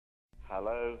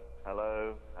Hello,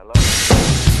 hello, hello.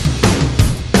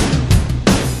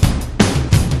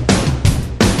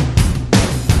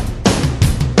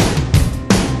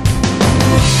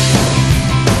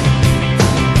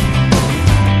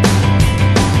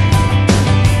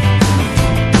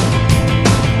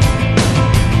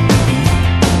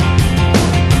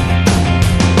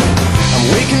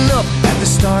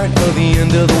 Start of the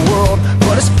end of the world,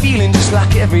 but it's feeling just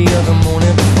like every other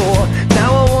morning before.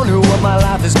 Now I wonder what my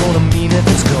life is gonna mean if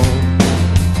it's gone.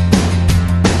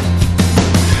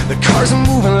 The cars are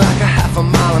moving like a half a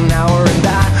mile an hour, and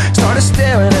I started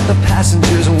staring at the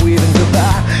passengers and waving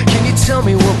goodbye. Can you tell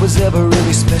me what was ever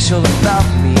really special about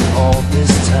me all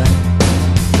this time?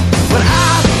 But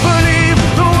I believe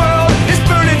the world is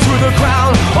burning to the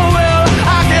ground. Oh well,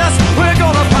 I guess we're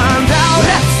gonna find out.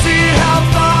 Let's see how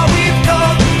far we've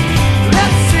come.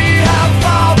 Let's see how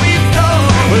far we've come.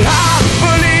 Well, I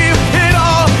believe it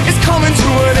all is coming to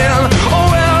an end. Oh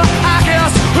well, I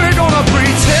guess we're gonna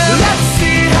pretend. Let's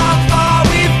see how far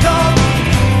we've come.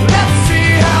 Let's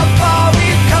see how far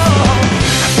we've come.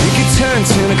 I think it turned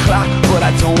 10 o'clock, but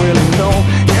I don't really know.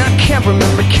 And I can't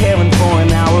remember caring for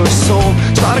an hour or so.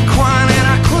 Started crying and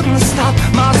I couldn't stop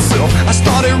myself. I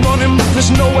started running, but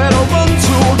there's nowhere to run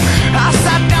to. I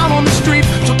sat down on the street,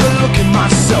 took a look at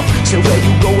myself. Said, where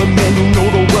you going, man? You know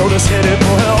the world is headed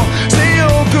for hell. Say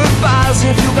your goodbyes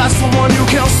if you got someone you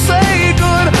can say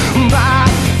goodbye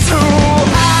to.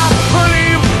 I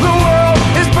believe the world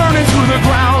is burning to the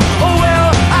ground. Oh well,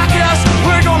 I guess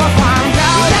we're gonna find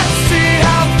out. Let's see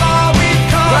how far we've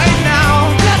come right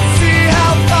now. Let's see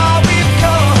how far we've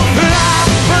come. I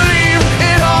believe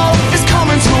it all is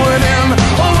coming to an end.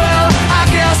 Oh well, I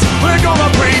guess we're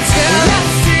gonna pretend.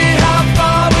 Let's see how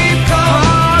far we've come.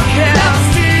 Oh, yeah. Let's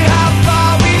see how far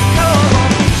we've come.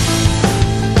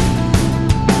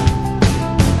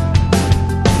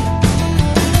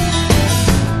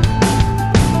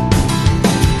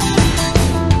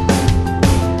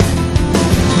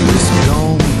 It's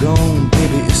gone,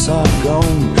 baby, it's all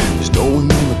gone. There's no one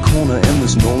in the corner and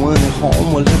there's no one at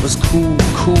home. Well, it was cool,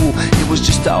 it was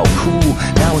just all cool.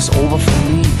 Now it's over for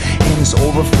me and it's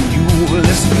over for you. Well,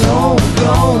 it's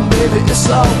gone, baby, it's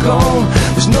all gone.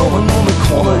 There's no one on the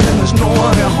corner and there's no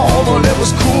one at home. Well, it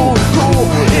was cool,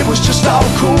 it was just all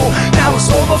cool. Now it's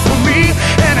over for me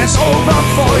and it's over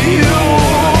for you.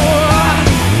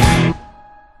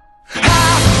 I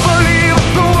believe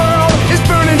the world is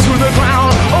burning to the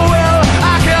ground. Oh well, I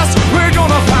guess we're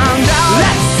gonna find out.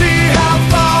 Let's see how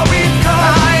far we've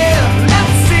come.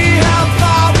 Let's see how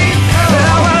far we've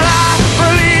come. Well, I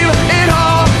believe it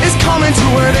all is coming to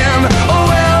an end. Oh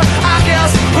well, I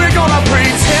guess we're gonna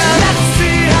pretend. Let's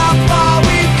see how far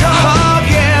we've come. Oh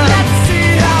yeah, let's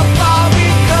see how far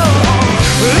we've come.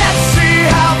 Let's see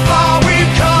how far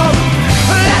we've come.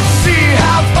 Let's see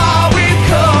how far we've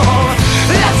come.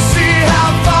 Let's see how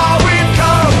far we've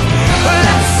come.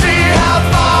 Let's see how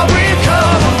far we've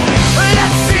come.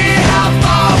 Let's see how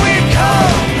far we've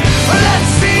come. Let's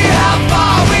see how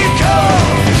far we've come.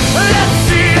 Let's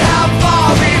see how far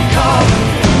we've come.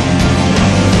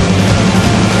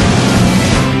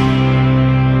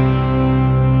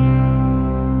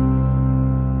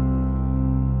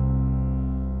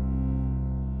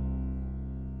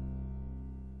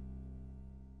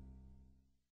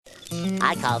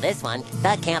 I call this one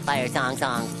the Campfire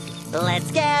Song.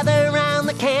 Let's gather round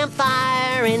the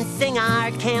campfire and sing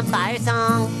our campfire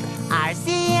song. Our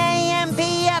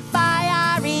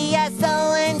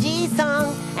CAMPFIRESONG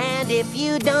song. And if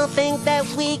you don't think that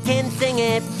we can sing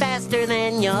it faster,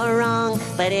 then you're wrong.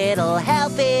 But it'll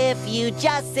help if you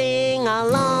just sing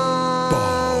along.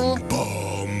 Bum,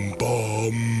 bum.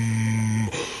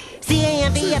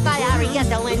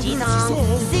 CAMPFIRESONG song.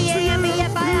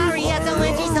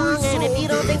 CAMPFIRESONG song. And if you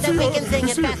don't think that we can sing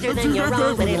it faster, then you're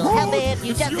wrong. But it'll help if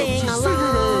you just sing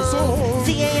along.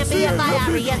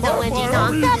 CAMPFIRESONG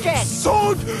song. Patrick!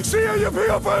 Son!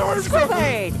 C-A-M-P-F-I-R-E!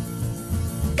 Squidward!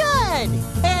 Good!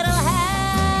 It'll